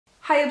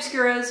Hi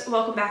Obscuras,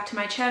 welcome back to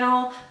my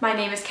channel. My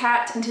name is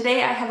Kat and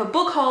today I have a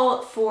book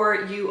haul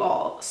for you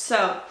all.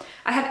 So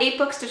I have 8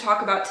 books to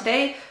talk about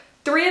today,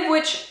 3 of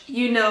which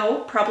you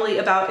know probably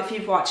about if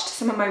you've watched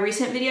some of my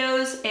recent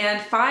videos,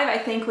 and 5 I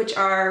think which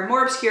are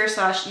more obscure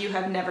 / you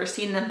have never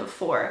seen them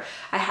before.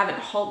 I haven't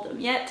hauled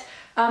them yet.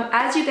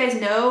 As you guys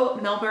know,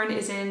 Melbourne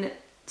is in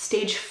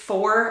stage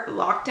 4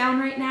 lockdown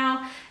right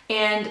now,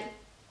 and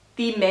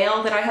the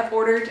mail that I have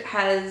ordered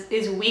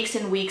is weeks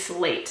and weeks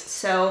late.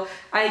 So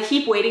I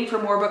keep waiting for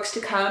more books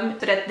to come,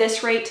 but at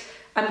this rate,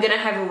 I'm gonna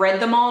have read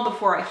them all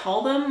before I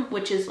haul them,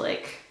 which is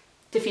like,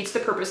 defeats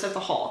the purpose of the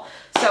haul.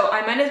 So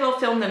I might as well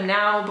film them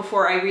now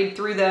before I read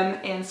through them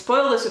and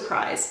spoil the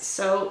surprise.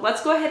 So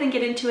let's go ahead and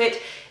get into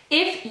it.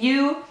 If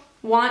you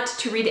want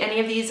to read any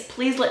of these,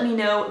 please let me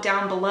know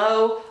down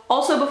below.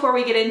 Also, before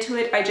we get into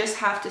it, I just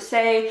have to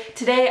say,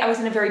 today I was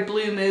in a very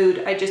blue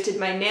mood. I just did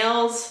my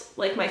nails,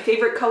 like my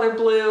favorite color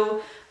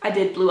blue. I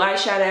did blue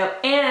eyeshadow,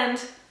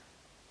 and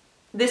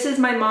this is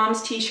my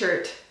mom's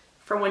t-shirt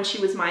from when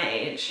she was my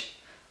age,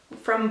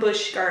 from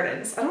Busch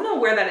Gardens. I don't know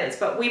where that is,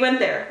 but we went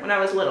there when I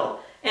was little,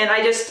 and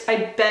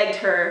I begged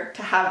her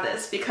to have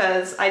this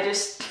because I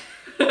just,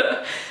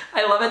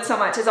 I love it so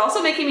much. It's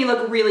also making me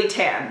look really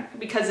tan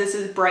because this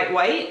is bright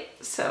white,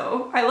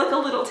 so I look a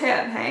little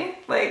tan, hey?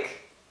 Like,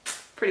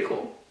 pretty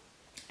cool.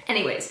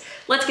 Anyways,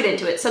 let's get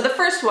into it. So the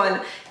first one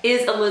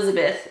is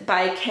Elizabeth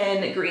by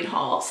Ken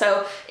Greenhall.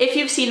 So if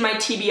you've seen my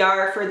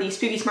TBR for the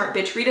Spooky Smart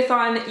Bitch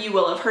Readathon, you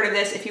will have heard of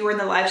this. If you were in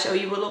the live show,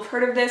 you will have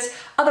heard of this.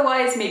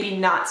 Otherwise, maybe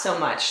not so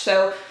much.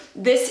 So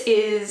this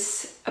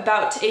is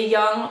about a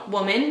young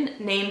woman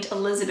named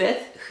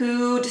Elizabeth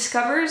who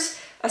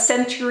discovers a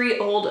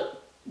century-old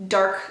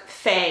dark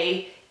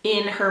fae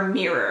in her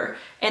mirror,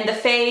 and the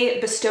fae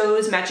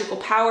bestows magical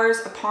powers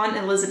upon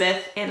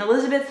Elizabeth, and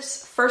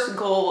Elizabeth's first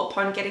goal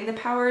upon getting the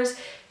powers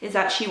is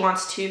that she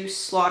wants to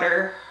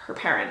slaughter her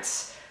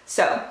parents.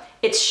 So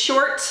it's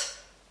short,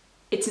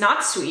 it's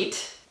not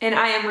sweet, and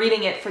I am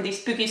reading it for the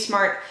Spooky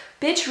Smart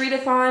Bitch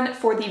Readathon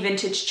for the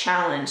Vintage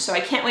Challenge, so I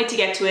can't wait to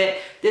get to it.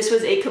 This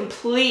was a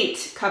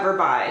complete cover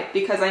buy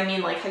because I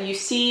mean, like, have you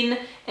seen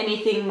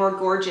anything more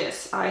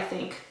gorgeous? I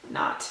think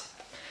not.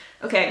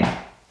 Okay.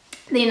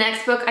 The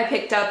next book I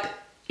picked up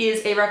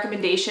is a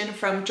recommendation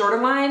from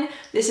Jordaline.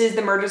 This is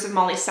The Murders of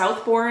Molly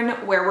Southbourne,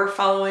 where we're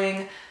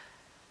following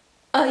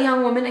a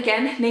young woman,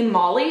 again, named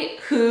Molly,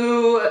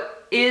 who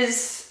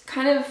is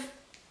kind of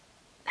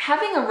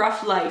having a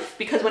rough life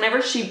because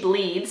whenever she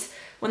bleeds,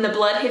 when the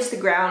blood hits the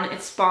ground,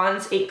 it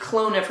spawns a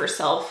clone of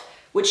herself,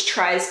 which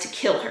tries to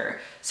kill her.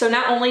 So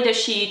not only does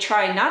she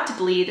try not to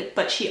bleed,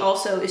 but she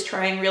also is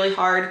trying really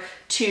hard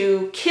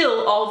to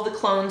kill all of the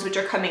clones which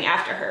are coming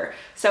after her.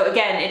 So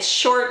again, it's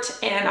short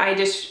and I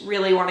just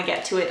really want to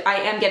get to it. I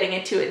am getting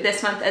into it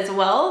this month as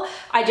well.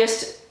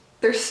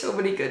 There's so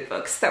many good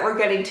books that we're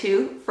getting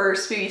to for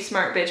Spooky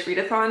Smart Bitch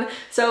Readathon.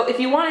 So if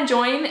you want to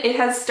join, it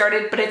has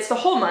started, but it's the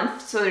whole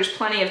month, so there's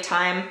plenty of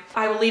time.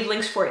 I will leave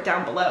links for it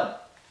down below.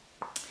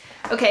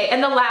 Okay,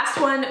 and the last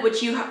one,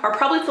 which you are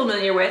probably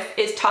familiar with,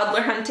 is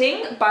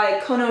Toddler-Hunting by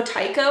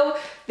Taeko.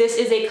 This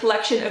is a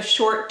collection of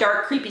short,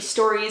 dark, creepy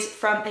stories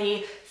from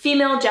a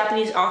female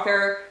Japanese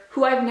author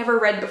who I've never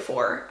read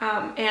before.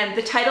 And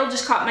the title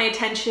just caught my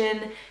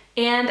attention,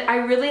 and I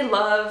really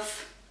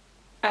love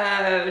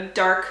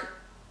dark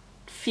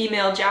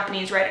female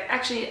Japanese writer.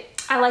 Actually,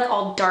 I like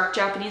all dark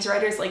Japanese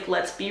writers, like,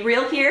 let's be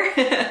real here.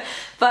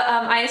 But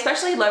I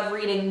especially love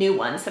reading new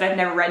ones that I've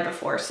never read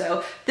before.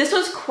 So this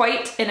was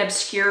quite an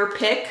obscure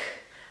pick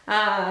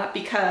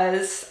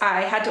because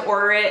I had to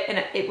order it,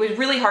 and it was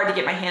really hard to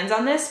get my hands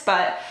on this,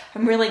 but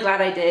I'm really glad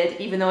I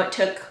did, even though it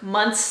took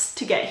months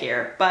to get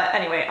here. But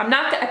anyway,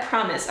 I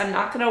promise I'm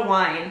not gonna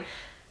whine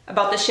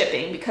about the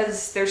shipping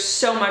because there's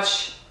so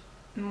much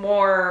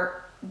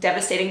more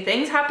devastating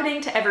things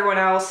happening to everyone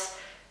else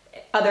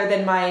other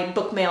than my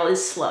book mail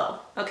is slow.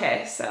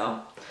 Okay,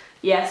 so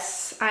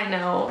yes, I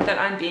know that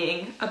I'm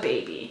being a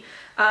baby.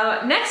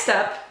 Next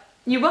up,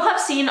 you will have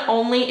seen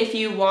only if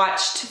you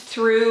watched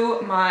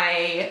through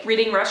my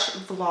Reading Rush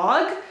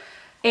vlog,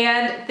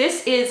 and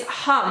this is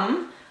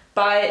Hum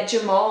by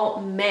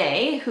Jamaal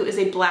May, who is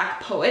a Black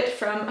poet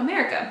from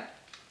America.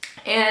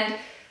 And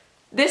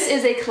this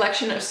is a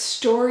collection of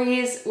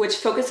stories which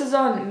focuses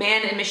on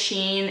man and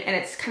machine, and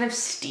it's kind of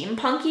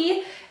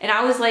steampunky, and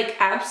I was like,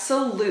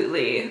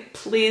 absolutely,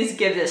 please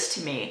give this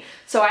to me.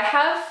 So I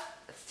have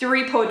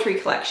 3 poetry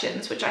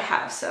collections, which I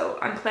have, so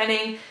I'm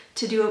planning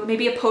to do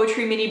maybe a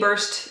poetry mini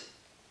burst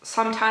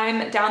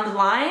sometime down the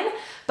line,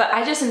 but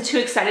I just am too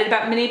excited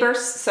about mini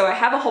bursts, so I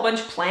have a whole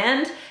bunch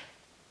planned,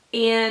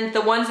 and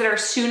the ones that are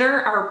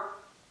sooner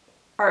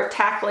are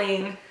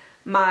tackling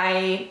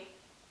my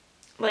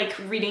like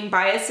reading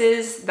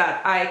biases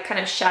that I kind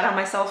of shat on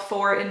myself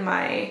for in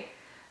my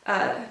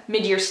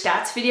mid-year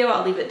stats video.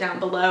 I'll leave it down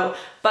below.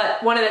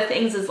 But one of the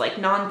things is like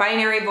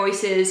non-binary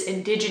voices,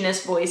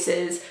 indigenous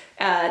voices,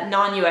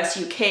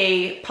 non-US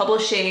UK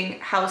publishing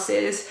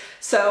houses.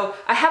 So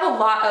I have a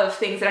lot of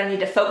things that I need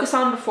to focus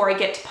on before I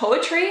get to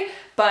poetry,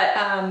 but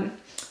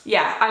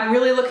yeah, I'm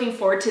really looking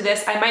forward to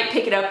this. I might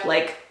pick it up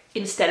like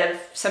instead of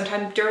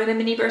sometime during the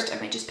mini burst. I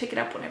might just pick it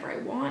up whenever I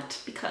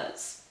want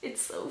because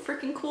it's so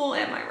freaking cool,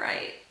 am I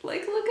right?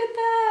 Like, look at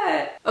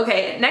that.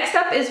 Okay, next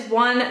up is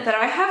one that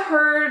I have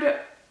heard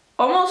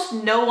almost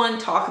no one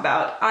talk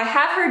about. I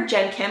have heard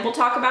Jen Campbell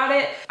talk about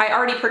it. I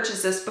already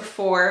purchased this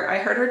before I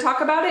heard her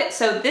talk about it.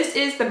 So this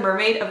is The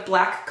Mermaid of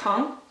Black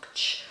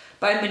Conch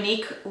by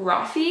Monique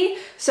Roffey.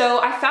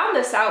 So I found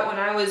this out when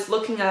I was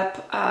looking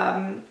up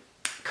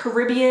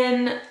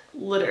Caribbean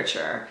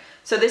literature.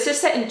 So this is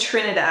set in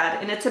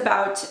Trinidad, and it's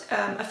about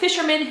a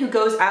fisherman who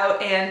goes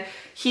out and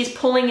he's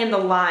pulling in the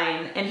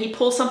line, and he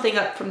pulls something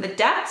up from the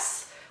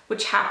depths,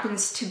 which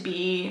happens to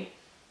be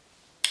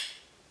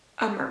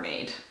a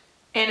mermaid.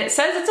 And it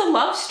says it's a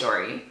love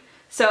story.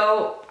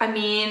 So, I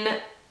mean,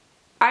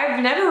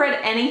 I've never read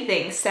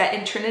anything set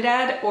in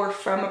Trinidad or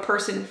from a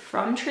person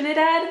from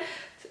Trinidad,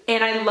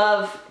 and I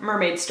love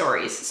mermaid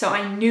stories. So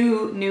I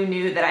knew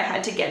that I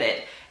had to get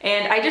it.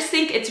 And I just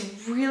think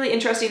it's really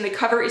interesting. The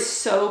cover is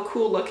so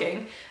cool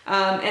looking,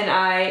 and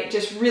I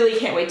just really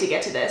can't wait to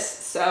get to this.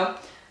 So,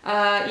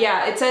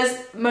 yeah, it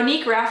says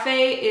Monique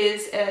Roffey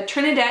is a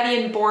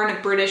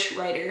Trinidadian-born British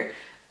writer.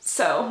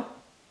 So,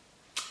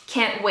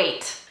 can't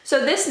wait.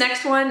 So this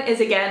next one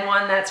is again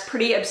one that's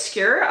pretty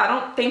obscure. I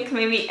don't think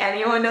maybe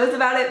anyone knows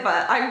about it,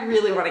 but I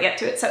really want to get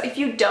to it. So if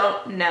you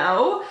don't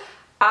know,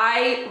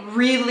 I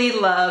really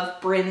love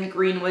Bryn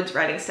Greenwood's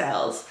writing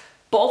styles.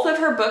 Both of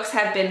her books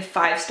have been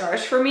 5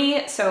 stars for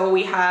me. So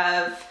we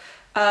have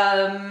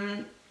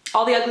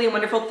All the Ugly and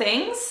Wonderful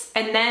Things,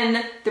 and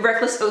then The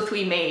Reckless Oath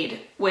We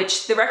Made,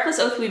 which The Reckless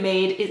Oath We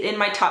Made is in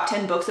my top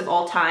 10 books of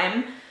all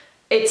time.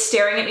 It's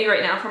staring at me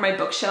right now from my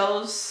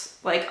bookshelves.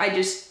 Like, I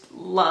just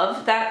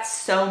love that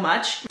so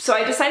much. So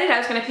I decided I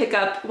was going to pick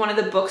up one of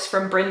the books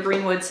from Bryn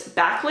Greenwood's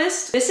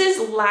backlist. This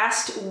is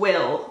Last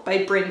Will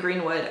by Bryn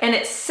Greenwood, and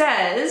it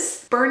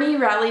says, Bernie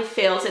Raleigh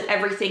fails at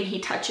everything he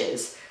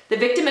touches. The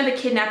victim of a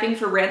kidnapping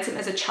for ransom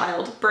as a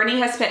child,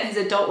 Bernie has spent his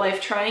adult life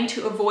trying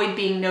to avoid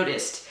being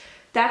noticed.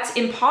 That's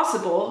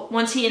impossible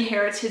once he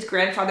inherits his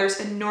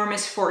grandfather's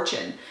enormous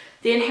fortune.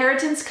 The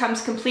inheritance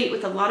comes complete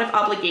with a lot of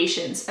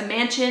obligations, a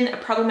mansion, a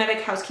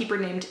problematic housekeeper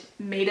named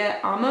Maida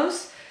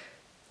Amos,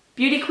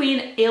 beauty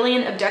queen,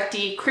 alien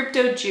abductee,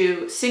 crypto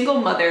Jew, single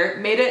mother.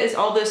 Maida is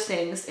all those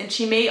things, and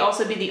she may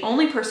also be the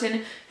only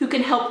person who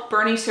can help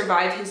Bernie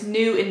survive his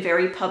new and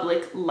very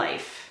public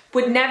life.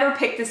 Would never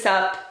pick this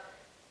up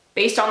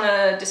based on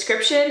the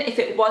description if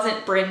it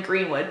wasn't Bryn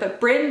Greenwood,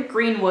 but Bryn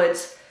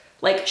Greenwood's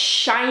like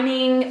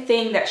shining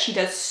thing that she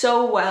does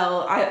so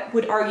well, I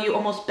would argue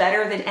almost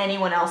better than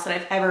anyone else that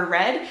I've ever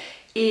read,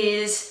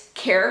 is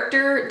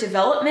character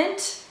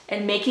development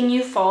and making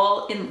you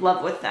fall in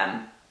love with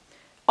them.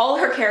 All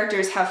her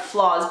characters have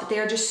flaws, but they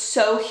are just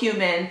so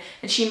human,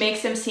 and she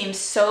makes them seem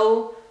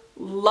so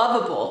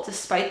lovable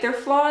despite their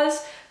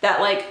flaws that,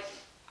 like,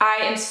 I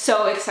am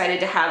so excited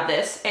to have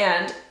this,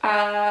 and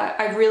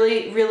I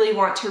really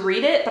want to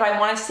read it, but I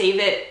want to save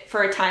it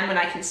for a time when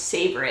I can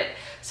savor it.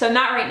 So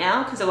not right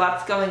now because a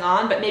lot's going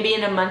on, but maybe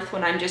in a month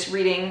when I'm just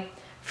reading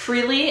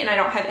freely and I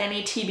don't have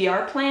any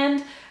TBR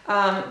planned,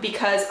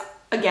 because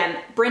again,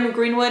 Bryn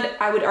Greenwood,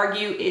 I would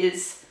argue,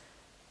 is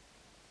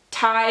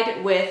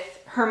tied with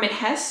Herman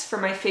Hesse for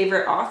my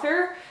favorite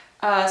author,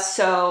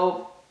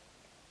 so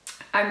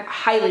I'm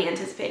highly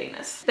anticipating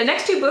this. The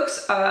next 2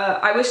 books,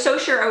 I was so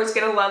sure I was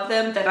gonna love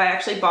them that I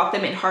actually bought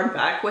them in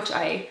hardback, which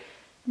I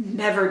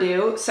never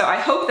do, so I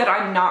hope that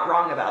I'm not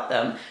wrong about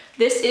them.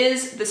 This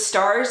is The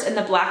Stars and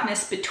the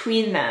Blackness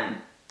Between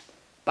Them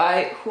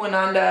by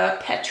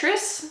Junauda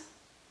Petrus.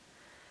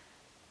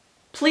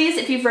 Please,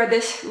 if you've read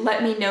this,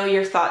 let me know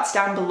your thoughts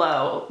down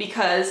below,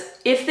 because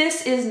if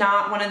this is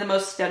not one of the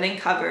most stunning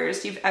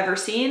covers you've ever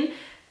seen,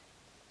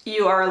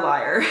 you are a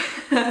liar.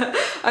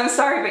 I'm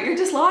sorry, but you're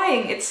just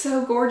lying. It's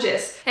so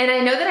gorgeous. And I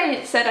know that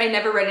I said I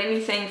never read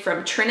anything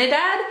from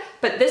Trinidad,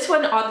 but this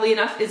one, oddly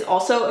enough, is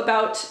also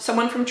about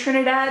someone from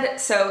Trinidad.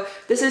 So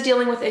this is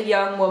dealing with a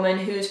young woman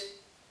whose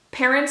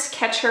parents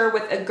catch her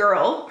with a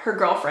girl, her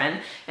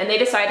girlfriend, and they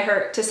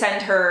decide to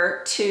send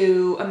her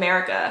to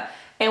America.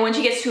 And when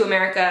she gets to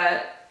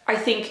America, I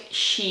think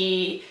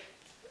she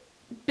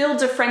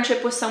builds a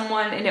friendship with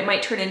someone and it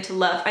might turn into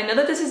love. I know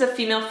that this is a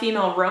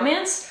female-female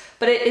romance,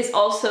 but it is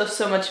also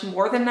so much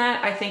more than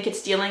that. I think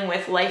it's dealing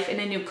with life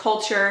in a new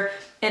culture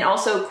and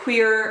also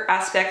queer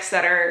aspects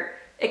that are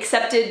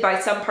accepted by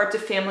some parts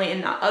of family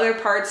and not other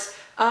parts.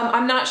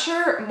 I'm not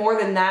sure more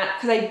than that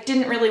because I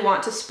didn't really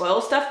want to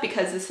spoil stuff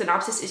because the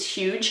synopsis is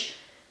huge.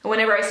 And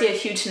whenever I see a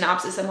huge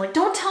synopsis, I'm like,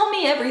 don't tell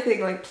me everything.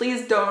 Like,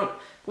 please don't.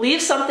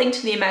 Leave something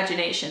to the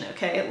imagination,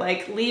 okay?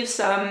 Like, leave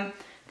some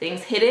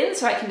things hidden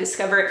so I can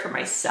discover it for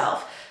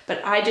myself.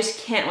 But I just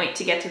can't wait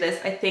to get to this.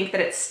 I think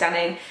that it's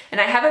stunning. And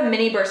I have a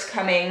mini burst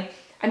coming.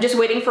 I'm just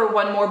waiting for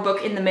one more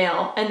book in the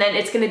mail, and then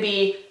it's gonna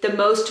be the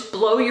most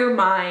blow your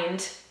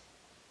mind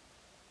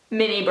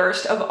mini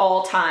burst of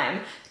all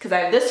time. Because I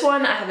have this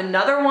one, I have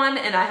another one,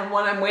 and I have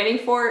one I'm waiting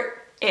for,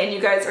 and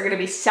you guys are gonna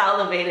be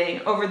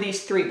salivating over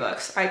these 3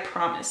 books, I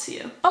promise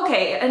you.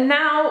 Okay, and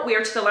now we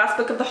are to the last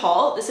book of the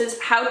haul. This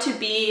is How to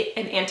Be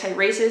an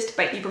Anti-Racist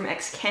by Ibram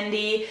X.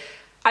 Kendi.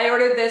 I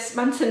ordered this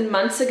months and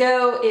months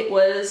ago. It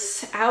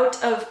was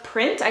out of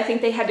print. I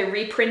think they had to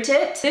reprint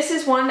it. This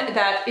is one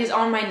that is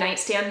on my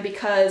nightstand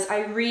because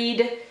I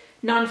read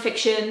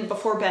nonfiction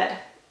before bed,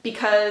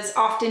 because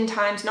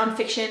oftentimes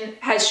nonfiction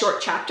has short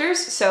chapters,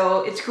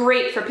 so it's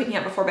great for picking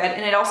up before bed,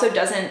 and it also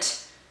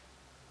doesn't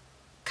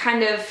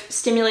kind of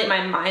stimulate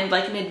my mind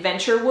like an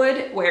adventure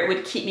would, where it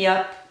would keep me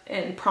up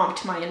and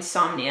prompt my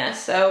insomnia.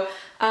 So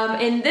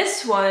in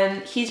this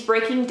one, he's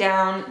breaking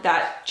down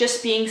that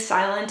just being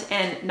silent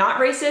and not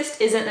racist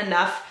isn't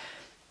enough.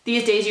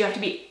 These days you have to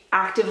be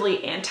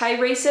actively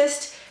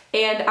anti-racist,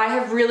 and I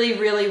have really,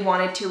 really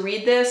wanted to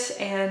read this,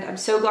 and I'm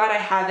so glad I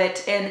have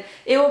it, and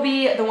it will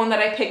be the one that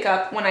I pick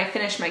up when I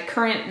finish my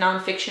current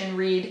nonfiction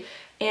read.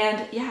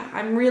 And yeah,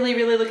 I'm really,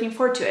 really looking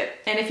forward to it.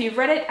 And if you've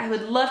read it, I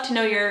would love to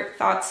know your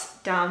thoughts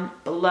down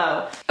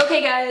below.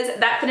 Okay guys,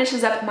 that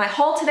finishes up my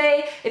haul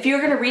today. If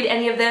you're gonna read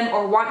any of them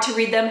or want to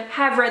read them,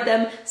 have read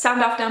them,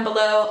 sound off down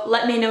below.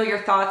 Let me know your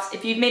thoughts.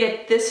 If you've made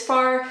it this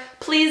far,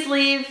 please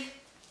leave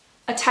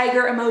a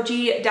tiger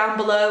emoji down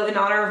below in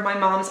honor of my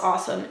mom's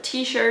awesome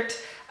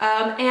t-shirt.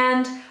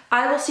 And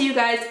I will see you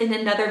guys in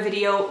another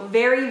video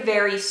very,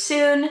 very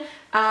soon.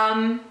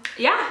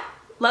 Yeah,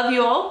 love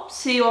you all.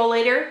 See you all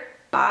later.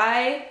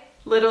 Bye,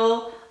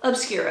 little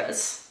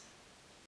obscuras.